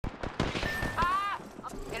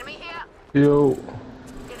Yo,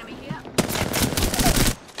 Enemy here.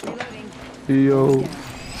 Reloading. yo.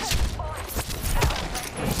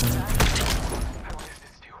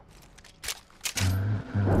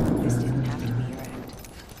 This didn't have to be your end.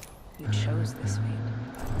 You chose this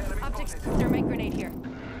fate. Optics, thermite grenade here.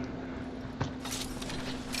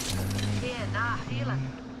 Here, nah, healing.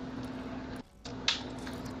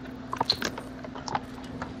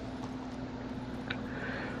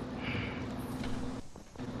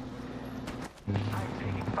 I'm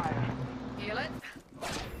taking fire. Heal it.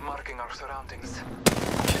 Marking our surroundings.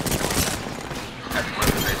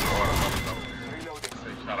 Reloading.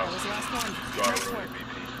 That was the last one. Nice work.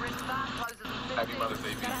 Happy Mother's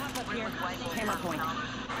Day, Gotta hop up here. Hammer point.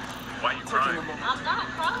 Why you crying? I'm not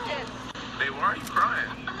crying. Babe, why are you crying?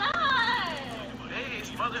 I'm not. Hey,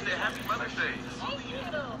 it's Mother's Day. Happy Mother's Day. Thank you.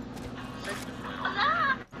 I'm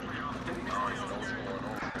not.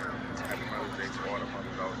 Happy Mother's Day to all the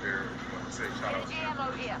mothers out there. I want to say shout out to you.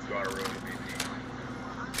 You are really BP.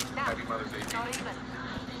 Happy Mother's Day, BP.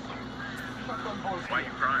 Why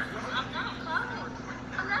you crying? I'm not crying.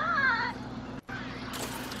 I'm not.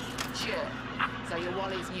 Sure. So you're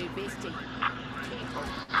Wally's new bestie. Careful.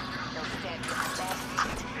 They'll stab you in the back.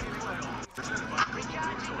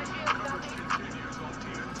 Recharging the shield, Tommy.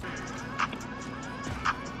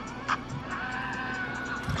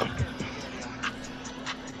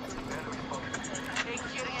 Big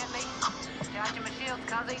shooting at me. Charging my shield,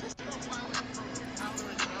 Cuzzy.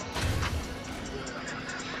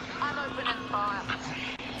 I'm opening fire.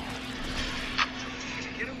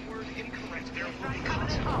 Get a word incorrect, there will be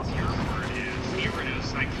consequences. Your word is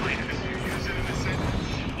iridocyclitis. If you use it in a sentence,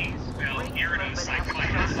 please spell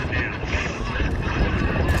iridocyclitis now.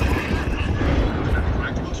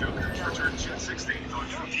 Practical Jokers return June 16th on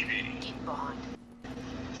TV. Get behind.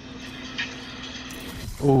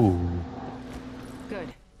 Ooh. Good.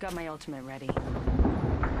 Got my ultimate ready.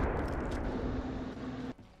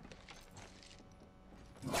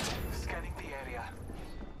 Scanning the area.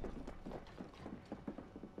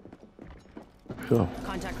 Sure.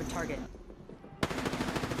 Contact with target.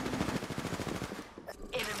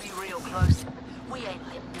 Enemy real close. We ain't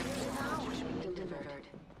letting them get delivered.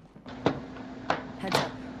 Heads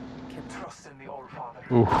up. Trust in the All Father.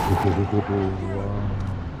 Ooh.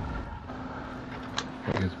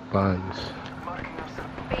 It's buns. Marking our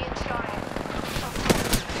surroundings. Being shot at.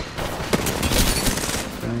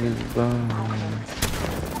 It's buns.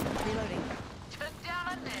 Reloading. Took down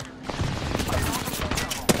a net.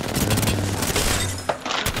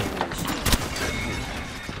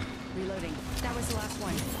 Reloading. That was the last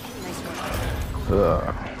one. Nice work. Ugh.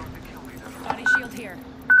 Body shield here.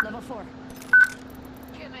 Level 4.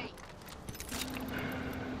 Gimme.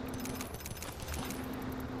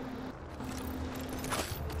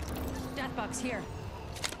 Death box here.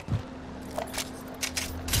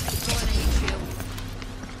 Going to heat shield.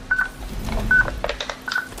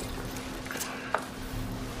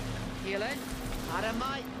 Heal it.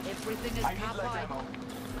 Automate. Everything is I need light covered. ammo.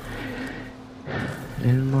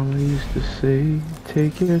 And Mama used to say,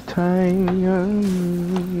 take your time,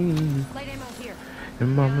 young. Light ammo here.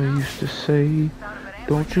 And Mama used to say,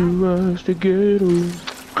 don't you rush to get old.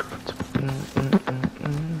 No problem.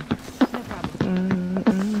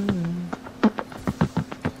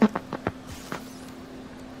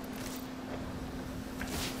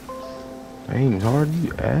 Ain't hard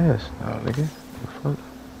you ass now, nigga. The fuck?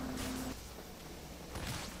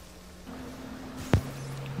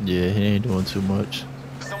 Yeah, he ain't doing too much.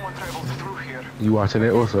 Someone traveled through here. You watching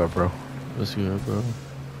it? What's up, bro? What's good, bro?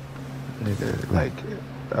 Nigga, like,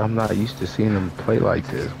 I'm not used to seeing him play like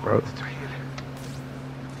this, bro.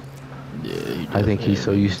 Yeah, he I think he's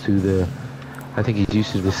so used to I think he's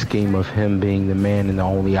used to the scheme of him being the man and the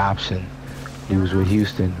only option. He was with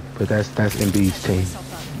Houston, but that's Embiid's team.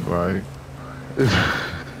 right.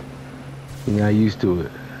 He's not used to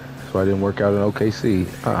it. So I didn't work out in OKC.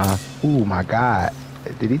 Ooh, my God.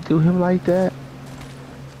 Did he do him like that?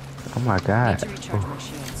 Oh, my God. Need to recharge my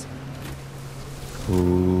shields.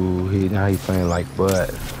 Ooh, now he's playing like Bud.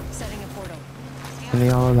 Setting a portal. And they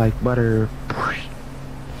all like butter.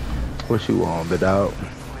 What you want, bit out?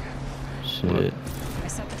 Shit. I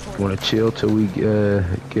set the portal. Want to chill till we get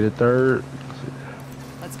a third?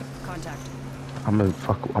 Let's go. Contact. I'm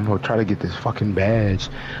gonna try to get this fucking badge.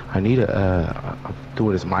 I need I'm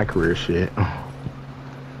doing this my career shit.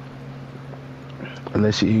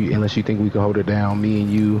 Unless you think we can hold it down, me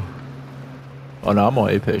and you. Oh no, I'm on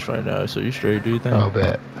Apex right now, so you straight, do you think? Oh,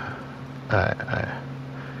 bet. Alright.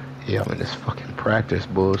 Yeah, I'm in this fucking practice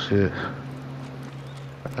bullshit.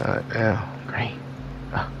 Yeah, great.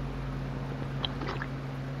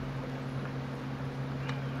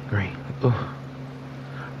 Great.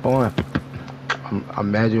 On. I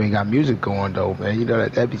imagine you ain't got music going though, man. You know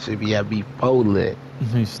that should be at be full lit.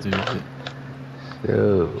 He's stupid.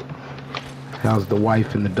 So, how's the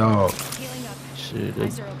wife and the dog? Healing up. Shit, they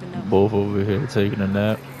Eyes are open though. both over here taking a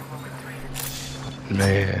nap.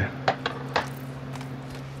 Man,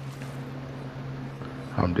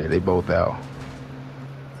 I'm dead. They both out.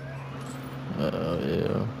 Yeah.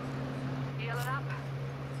 Healing up.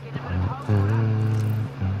 Get a bit of hope.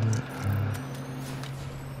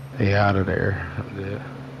 They out of there. I'm dead.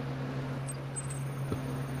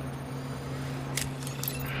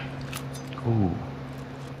 Ooh,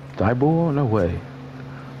 die bull? No way.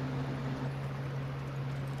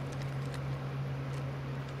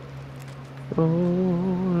 Oh,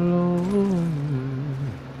 Lord.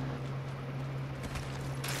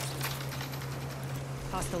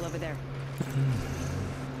 Hostile over there.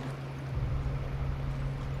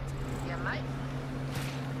 Yeah, mate.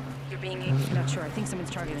 You're being not sure. I think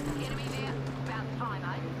someone's targeting them. Enemy there. About time,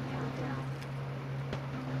 eh?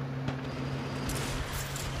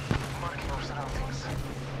 Marking our surroundings.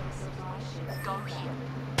 Go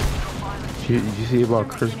here. Did you see about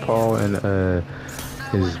Chris Paul and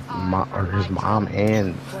his mom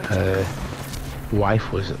and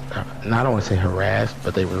wife was not, I don't want to say harassed,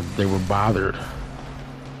 but they were bothered.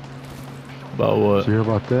 About what? Did you hear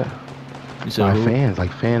about that? You said By who? fans,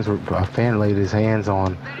 like fans were, a fan laid his hands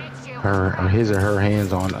on her, or his or her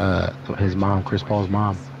hands on his mom, Chris Paul's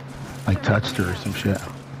mom, like touched her or some shit.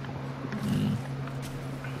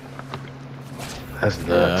 That's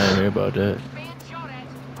Yeah, I nuts. didn't hear about that.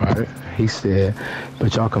 Right? He said,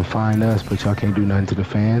 but y'all can find us, but y'all can't do nothing to the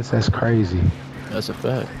fans. That's crazy. That's a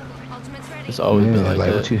fact. Ultimate's ready. It's always been like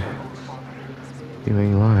that. what you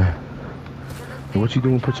ain't lying. What you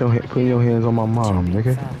doing? Putting your hands on my mom,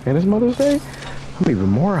 nigga. And it's Mother's Day. I'm even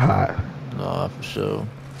more hot. Nah, for sure.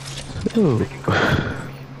 Dude.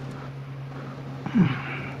 You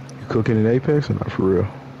cooking in Apex or not for real?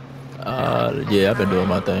 Yeah, I've been doing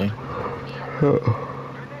my thing. What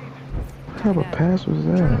type of pass was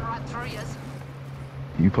that? Right through us.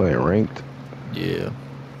 You playing ranked? Yeah.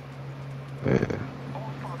 Man.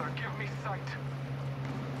 All Father, give me sight.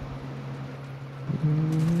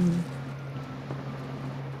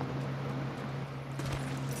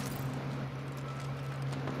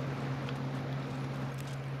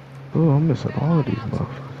 Oh, I'm missing all of these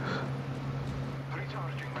motherfuckers.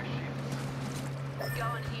 Recharging my shields. Go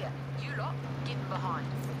in here. You lot, get behind.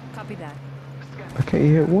 Copy that. I can't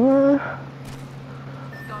hit one. Go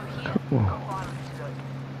here. Come on. Got wireless to do.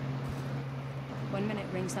 1 minute,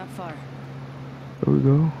 ring's not far. There we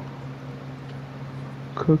go.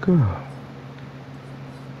 Cook up.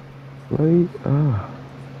 Late.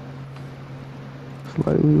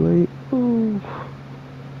 Slightly late. Ooh.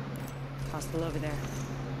 Hostile over there.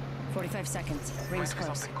 45 seconds. Ring's Might be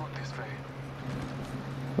close. something good this way.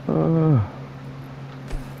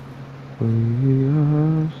 We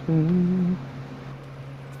are singing.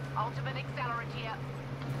 Ultimate accelerant here.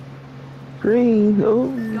 Green. Oh.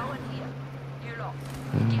 Go in here. You lot,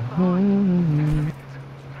 get behind.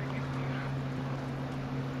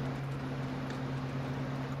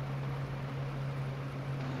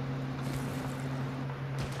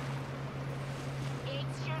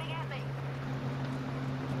 It's shooting at me.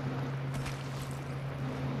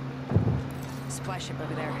 Splash ship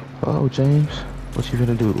over there. Oh, James. What you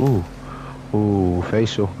gonna do? Ooh. Ooh,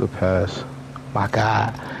 facial. Good pass. My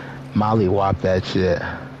God. Molly whopped that shit.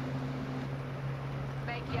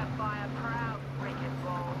 Make you by a proud wrecking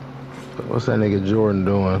ball. What's that nigga Jordan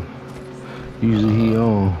doing? Usually he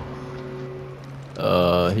on.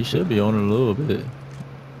 He should be on a little bit.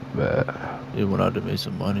 But, He went out to make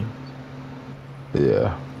some money.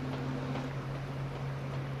 yeah.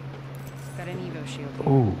 Got an Evo shield.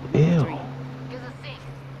 Ooh, ew. 3. Here's a thing.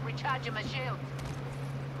 Recharging my shield.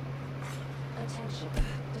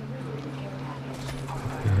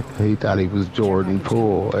 He thought he was Jordan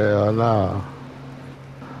Poole. Hell nah.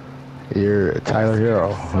 You're Tyler Hero.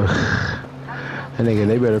 That nigga,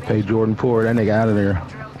 they better pay Jordan Poole. That nigga out of there.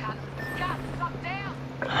 Drill gun. Gun, suck down.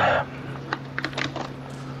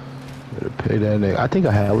 Better pay that nigga. I think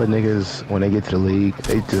a hella niggas, when they get to the league,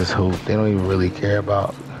 they just hope. They don't even really care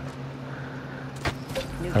about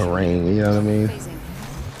a ring. You know what I mean? Phasing.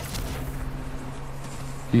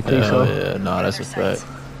 You think Hell so? yeah, nah, that's a fact.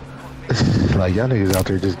 Like, y'all niggas out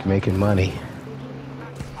there just making money.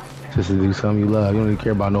 Just to do something you love. You don't even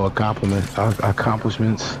care about no accomplishments.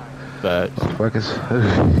 Facts.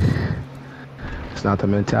 Motherfuckers. It's not the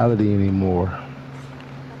mentality anymore.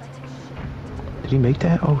 Did he make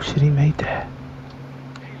that? Oh shit, he made that.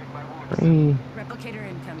 Healing my wounds. Green, Replicator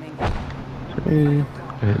incoming. green.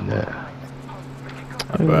 And that.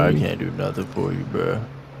 Bro, I can't do nothing for you, bro.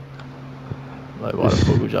 Like, why the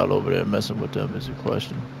fuck was y'all over there messing with them is a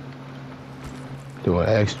question. Doing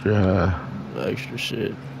extra, Extra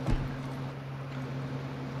shit.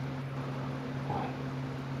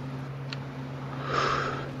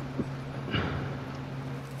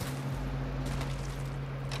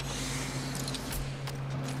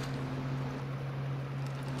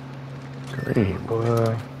 Green,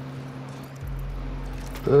 boy.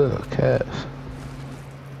 Ugh, cats.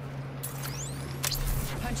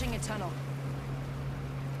 Punching a tunnel.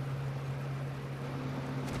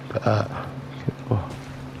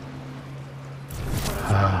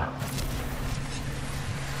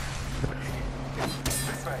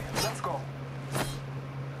 This way. Let's go.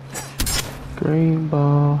 Green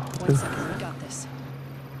ball. 1 second, we got this.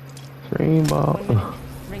 Green ball. 1 minute.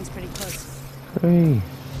 Ring's pretty close. Green.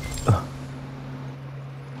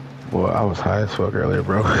 Boy, I was high as fuck earlier,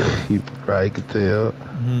 bro. You probably could tell.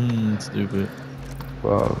 Stupid.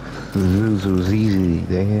 Well, this was easy,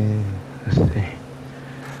 damn. Let's see.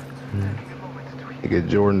 Nigga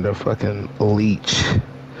Jordan the fucking leech.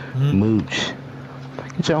 Mooch.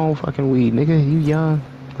 Get your own fucking weed, nigga. You young.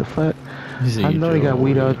 The fuck? I know they got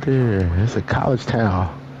weed out there. It's a college town.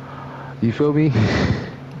 You feel me?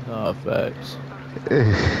 Nah, facts.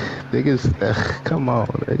 Niggas, come on,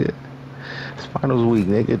 nigga. Spinal's weak,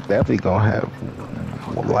 nigga. Definitely gonna have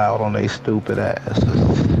loud on they stupid asses.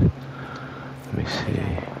 Let me see.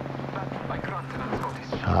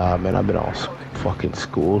 Ah, man, I've been on some fucking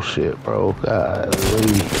school shit, bro. God,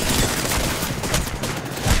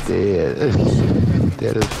 dead.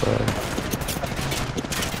 Dead as fuck.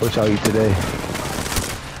 What y'all eat today?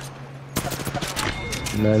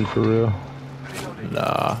 Nothing for real?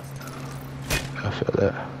 Nah. I feel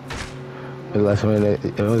that. When was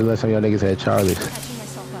the last time y'all niggas had Charlie's? Catching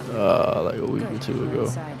myself up. Like a week or two ago.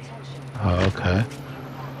 Inside. Oh, okay.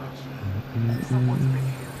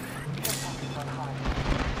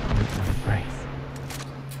 Right.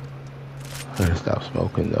 I gotta stop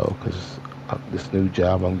smoking though, cause this new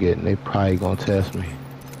job I'm getting, they probably gonna test me.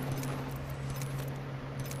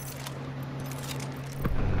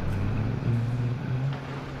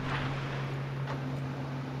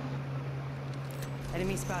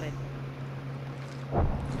 Enemy spotted.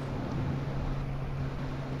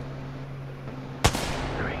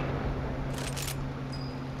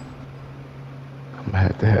 I'm gonna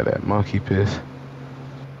have to have that monkey piss.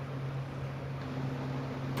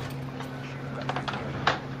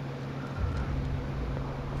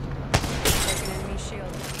 Taking enemy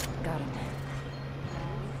shield. Got it.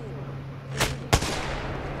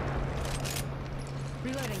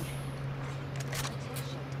 Reloading.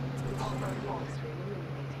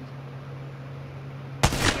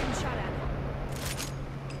 Getting shot at.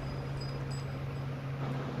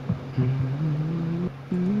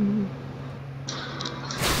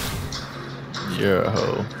 You're a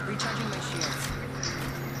hoe. Recharging my shields.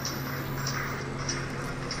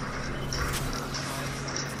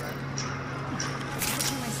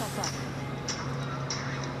 Picking myself up.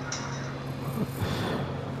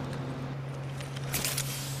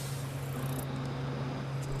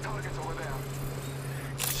 Target's over there.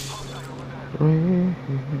 Hostile over there. The ring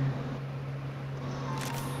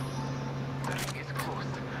is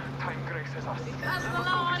closed. Time graces us. Because the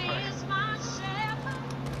Lord is my shepherd.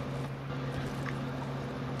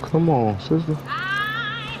 Come on, sister. I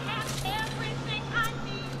have everything I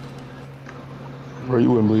need. Bro, you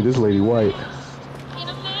wouldn't believe this lady white. In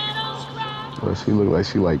a meadow's grass. But she look like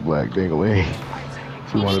she like black dingling.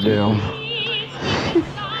 She one of them.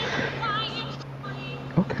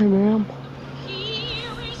 Okay, ma'am.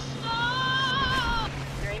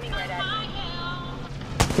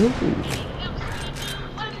 Ooh.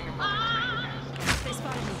 They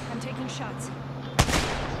spotted me. I'm taking shots.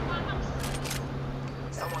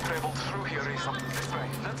 Someone traveled through here recently. This way.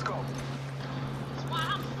 Let's go.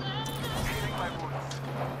 Healing my wounds.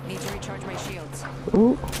 Need to recharge my shields.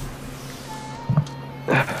 Ooh.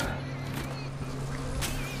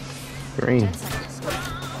 Green. 10 seconds.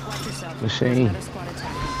 Watch yourself. Machine. There's another squad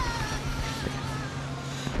attacking.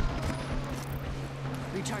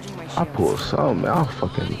 Recharging my shields. I pulled something. I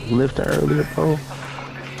fucking lifted earlier, bro.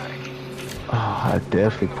 Oh, I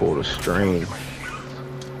definitely pulled a string.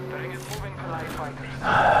 The ring is moving to light fighters.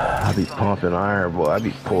 I be pumping iron, boy. I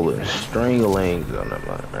be pulling string-a-lings on them,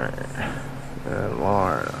 man.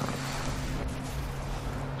 Lord.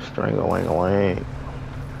 String-a-ling-a-ling.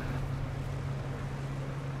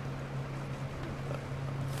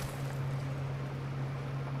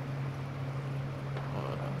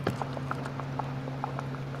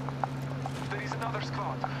 There is another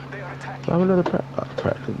squad. They are attacking. I have another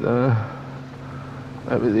practice.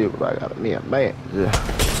 Let me see if I got me a badge.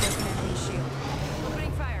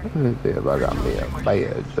 Let me see if I got me a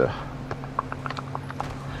badge.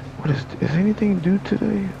 What is anything due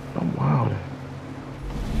today? I'm wild.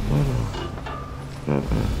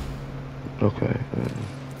 Okay.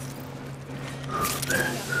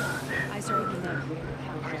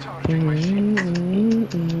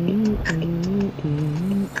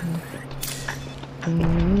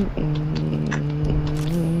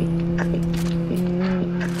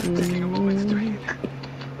 Taking a moment to heal.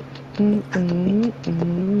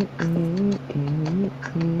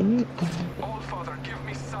 All Father, give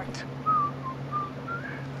me sight.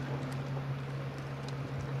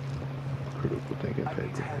 Critical thinking paper.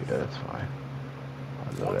 Yeah, that's fine.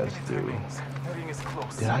 I know 1 that's minute due. remains. The ring is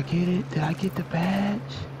close. Did I get it? Did I get the badge?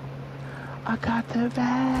 I got the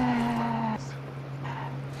badge.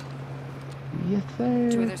 Yes,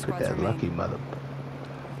 sir. Put that lucky mother.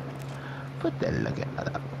 Put that lucky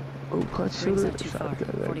mother. Oh, clutch shooter. not too far.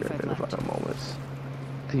 45 left. Moments.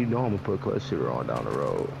 And you know I'm gonna put clutch shooter on down the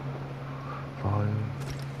road. Fine.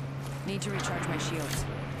 Need to recharge my shields.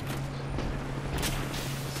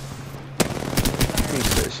 Think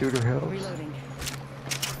that shooter helps. Reloading.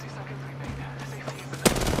 30 seconds remain.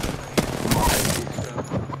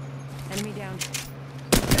 Enemy down.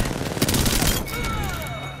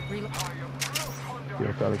 Reload.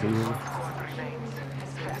 You thought I could use it?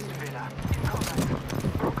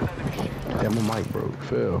 Damn, my mic broke.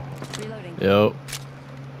 Phil. Reloading. Yo.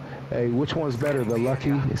 Hey, which one's better, the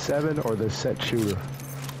lucky 7 or the set shooter?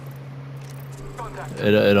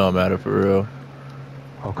 It don't matter for real.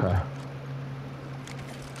 Okay.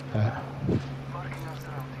 Marking our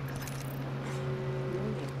surroundings.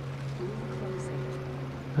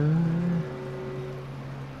 Closing.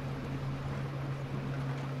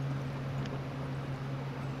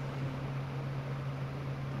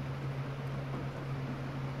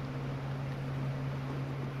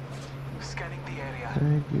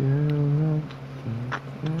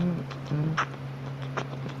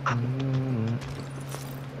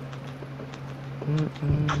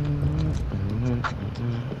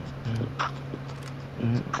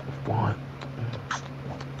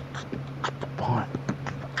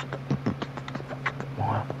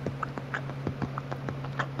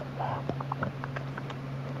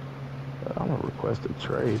 request a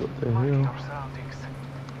trade. What the Marking hell? our surroundings.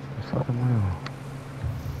 Fucking hell.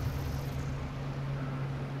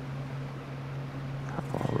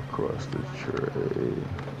 I'll request a trade.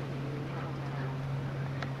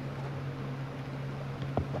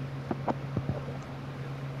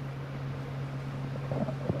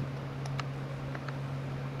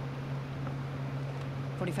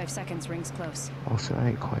 "45 seconds, rings close." Oh, so I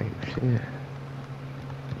ain't claimed shit.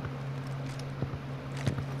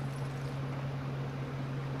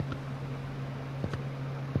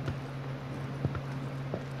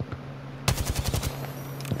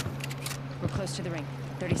 We're close to the ring.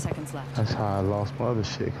 30 seconds left. That's how I lost my other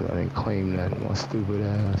shit, because I didn't claim that, my stupid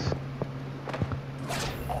ass.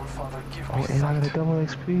 All Father, give Oh, me and I got a sight. double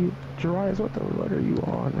XP. Jarius, what the fuck are you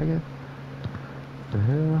on, nigga? The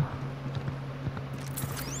hell?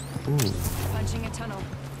 Ooh, Punching a tunnel.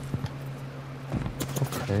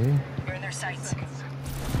 okay. You're in their sights.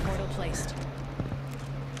 Portal placed.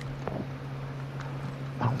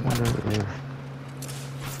 I wonder if...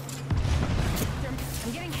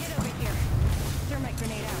 I'm getting hit over here. Thermite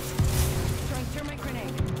grenade out. Throwing thermite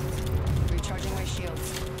grenade. Recharging my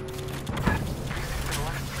shields.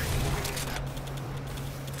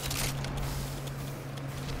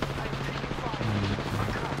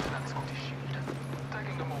 That's on the shield.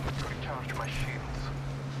 Taking a moment to recharge my shields.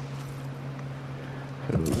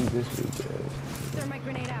 This is good. Thermite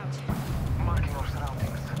grenade out. Marking our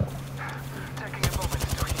surroundings. Taking a moment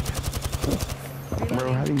to heal.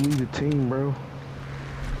 Bro, how do you lead the team, bro?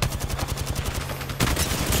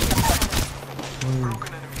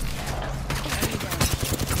 Broken enemy. Enemy down.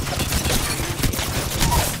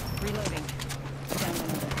 Reloading. Down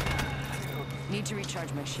another. Need to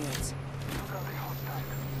recharge my shields.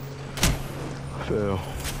 Phil.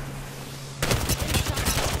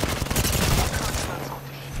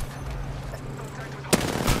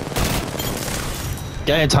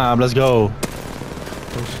 Game time, let's go.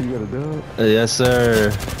 Oh, she got a dub? Yes, sir.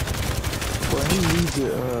 Well, he leads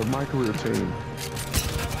the my career team.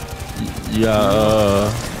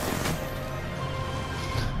 Yeah,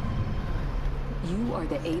 You are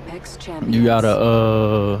the Apex champions. you gotta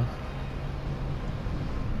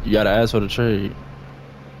ask for the trade.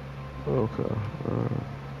 Okay.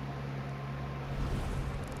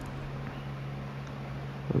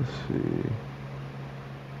 Let's see.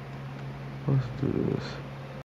 Let's do this.